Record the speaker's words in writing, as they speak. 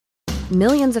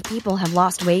Millions of people have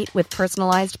lost weight with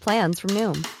personalized plans from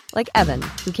Noom. Like Evan,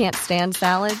 who can't stand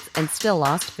salads and still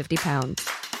lost 50 pounds.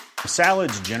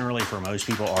 Salads generally for most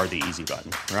people are the easy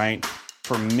button, right?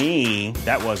 For me,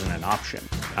 that wasn't an option.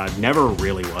 I never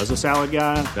really was a salad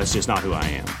guy. That's just not who I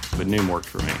am. But Noom worked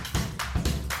for me.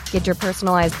 Get your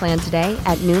personalized plan today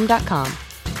at Noom.com.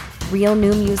 Real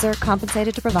Noom user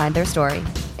compensated to provide their story.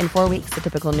 In 4 weeks, the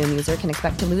typical Noom user can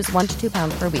expect to lose 1 to 2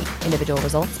 pounds per week. Individual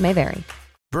results may vary.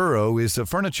 Burrow is a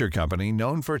furniture company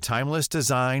known for timeless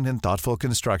design and thoughtful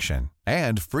construction,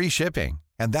 and free shipping,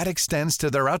 and that extends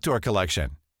to their outdoor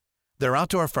collection. Their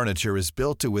outdoor furniture is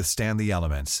built to withstand the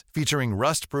elements, featuring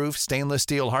rust-proof stainless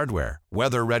steel hardware,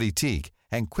 weather-ready teak,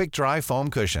 and quick-dry foam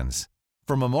cushions.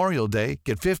 For Memorial Day,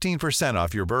 get 15%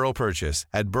 off your Burrow purchase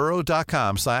at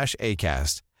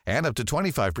burrow.com/ACAST, and up to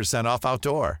 25% off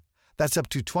outdoor. That's up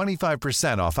to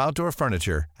 25% off outdoor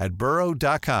furniture at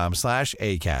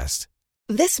burrow.com/ACAST.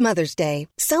 This Mother's Day,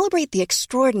 celebrate the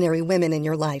extraordinary women in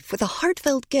your life with a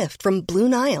heartfelt gift from Blue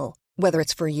Nile. Whether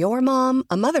it's for your mom,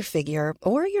 a mother figure,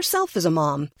 or yourself as a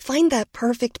mom, find that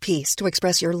perfect piece to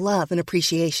express your love and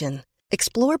appreciation.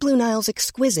 Explore Blue Nile's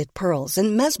exquisite pearls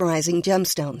and mesmerizing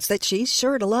gemstones that she's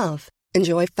sure to love.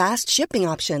 Enjoy fast shipping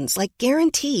options like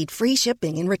guaranteed free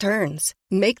shipping and returns.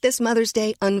 Make this Mother's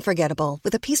Day unforgettable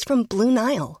with a piece from Blue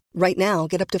Nile. Right now,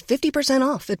 get up to 50%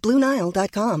 off at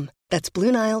BlueNile.com. That's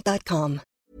BlueNile.com.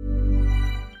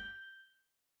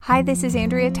 Hi, this is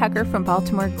Andrea Tucker from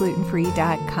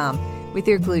BaltimoreGlutenFree.com with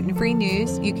your gluten-free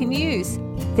news you can use.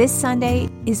 This Sunday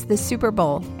is the Super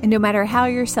Bowl, and no matter how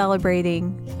you're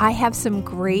celebrating, I have some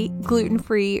great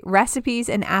gluten-free recipes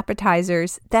and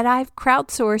appetizers that I've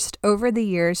crowdsourced over the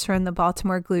years from the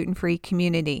Baltimore gluten-free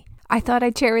community. I thought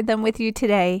I'd share them with you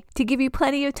today to give you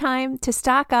plenty of time to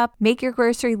stock up, make your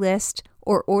grocery list,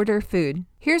 or order food.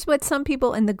 Here's what some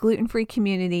people in the gluten-free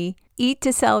community eat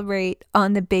to celebrate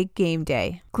on the big game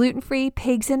day. Gluten-free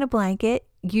pigs in a blanket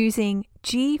using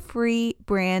G-Free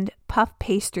brand puff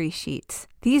pastry sheets.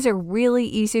 These are really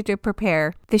easy to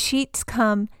prepare. The sheets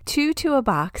come 2 to a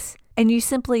box, and you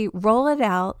simply roll it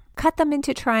out, cut them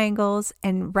into triangles,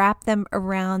 and wrap them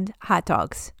around hot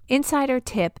dogs. Insider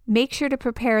tip, make sure to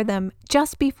prepare them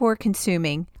just before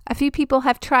consuming. A few people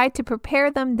have tried to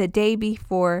prepare them the day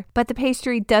before, but the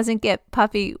pastry doesn't get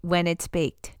puffy when it's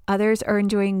baked. Others are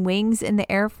enjoying wings in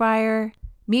the air fryer,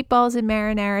 meatballs in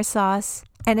marinara sauce,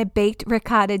 and a baked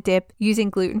ricotta dip using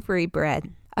gluten-free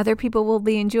bread. Other people will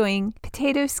be enjoying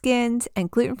potato skins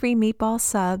and gluten-free meatball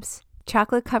subs,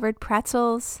 chocolate-covered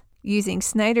pretzels using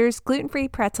Snyder's gluten-free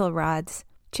pretzel rods,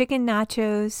 chicken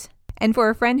nachos, and for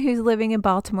a friend who's living in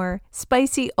Baltimore,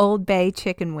 spicy Old Bay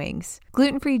chicken wings.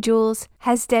 Gluten-Free Jules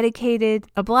has dedicated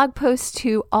a blog post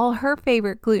to all her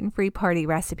favorite gluten-free party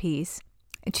recipes,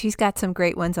 and she's got some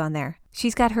great ones on there.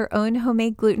 She's got her own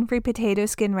homemade gluten-free potato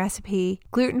skin recipe,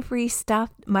 gluten-free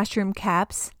stuffed mushroom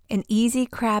caps, an easy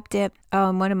crab dip,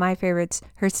 and one of my favorites,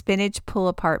 her spinach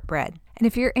pull-apart bread. And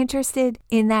if you're interested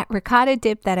in that ricotta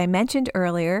dip that I mentioned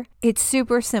earlier, it's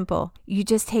super simple. You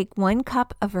just take 1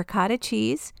 cup of ricotta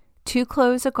cheese, 2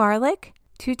 cloves of garlic,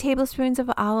 2 tablespoons of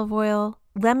olive oil,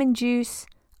 lemon juice,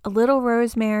 a little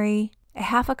rosemary, a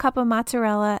half a cup of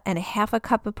mozzarella, and a half a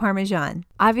cup of Parmesan.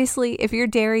 Obviously, if you're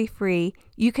dairy-free,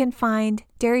 you can find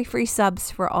dairy-free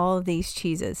subs for all of these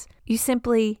cheeses. You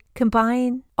simply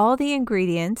combine all the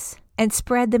ingredients and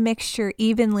spread the mixture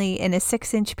evenly in a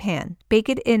 6-inch pan. Bake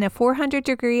it in a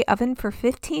 400-degree oven for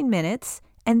 15 minutes,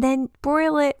 and then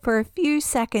broil it for a few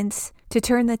seconds to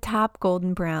turn the top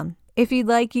golden brown. If you'd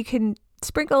like, you can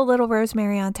sprinkle a little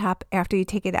rosemary on top after you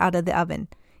take it out of the oven.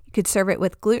 You could serve it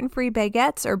with gluten-free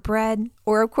baguettes or bread,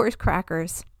 or of course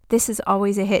crackers. This is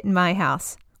always a hit in my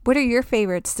house. What are your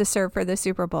favorites to serve for the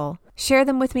Super Bowl? Share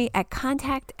them with me at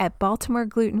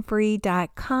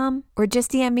contact@BaltimoreGlutenFree.com or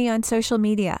just DM me on social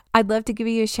media. I'd love to give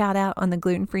you a shout out on the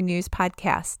Gluten Free News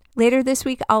podcast. Later this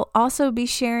week, I'll also be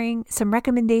sharing some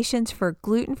recommendations for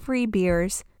gluten-free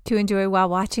beers to enjoy while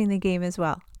watching the game as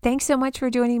well. Thanks so much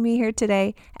for joining me here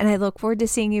today, and I look forward to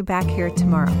seeing you back here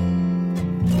tomorrow.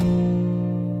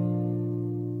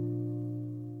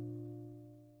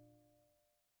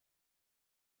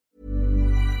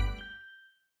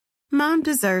 Mom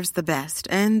deserves the best,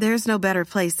 and there's no better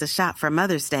place to shop for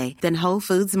Mother's Day than Whole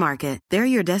Foods Market. They're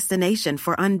your destination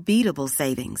for unbeatable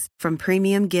savings, from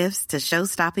premium gifts to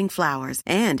show-stopping flowers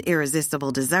and irresistible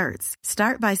desserts.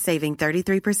 Start by saving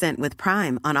 33% with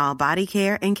Prime on all body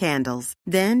care and candles.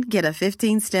 Then get a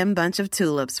 15-stem bunch of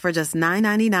tulips for just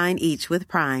 $9.99 each with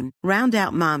Prime. Round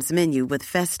out Mom's menu with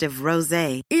festive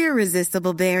rosé,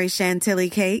 irresistible berry chantilly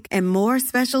cake, and more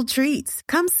special treats.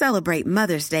 Come celebrate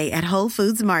Mother's Day at Whole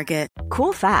Foods Market.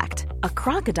 Cool fact, a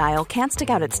crocodile can't stick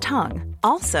out its tongue.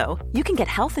 Also, you can get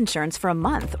health insurance for a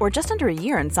month or just under a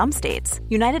year in some states.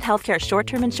 United Healthcare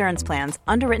short-term insurance plans,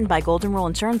 underwritten by Golden Rule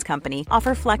Insurance Company,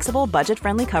 offer flexible,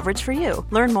 budget-friendly coverage for you.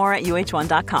 Learn more at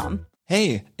uh1.com.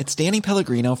 Hey, it's Danny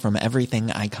Pellegrino from Everything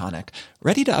Iconic.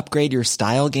 Ready to upgrade your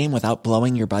style game without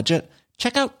blowing your budget?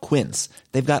 Check out Quince.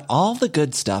 They've got all the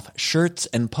good stuff, shirts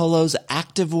and polos,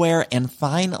 activewear, and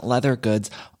fine leather goods,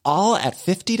 all at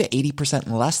 50 to 80%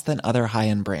 less than other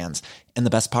high-end brands. And the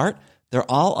best part?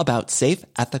 They're all about safe,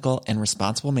 ethical, and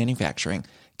responsible manufacturing.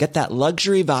 Get that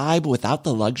luxury vibe without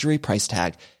the luxury price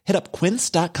tag. Hit up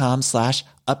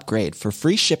quince.com/upgrade for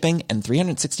free shipping and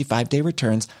 365-day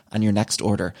returns on your next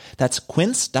order. That's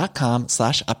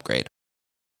quince.com/upgrade.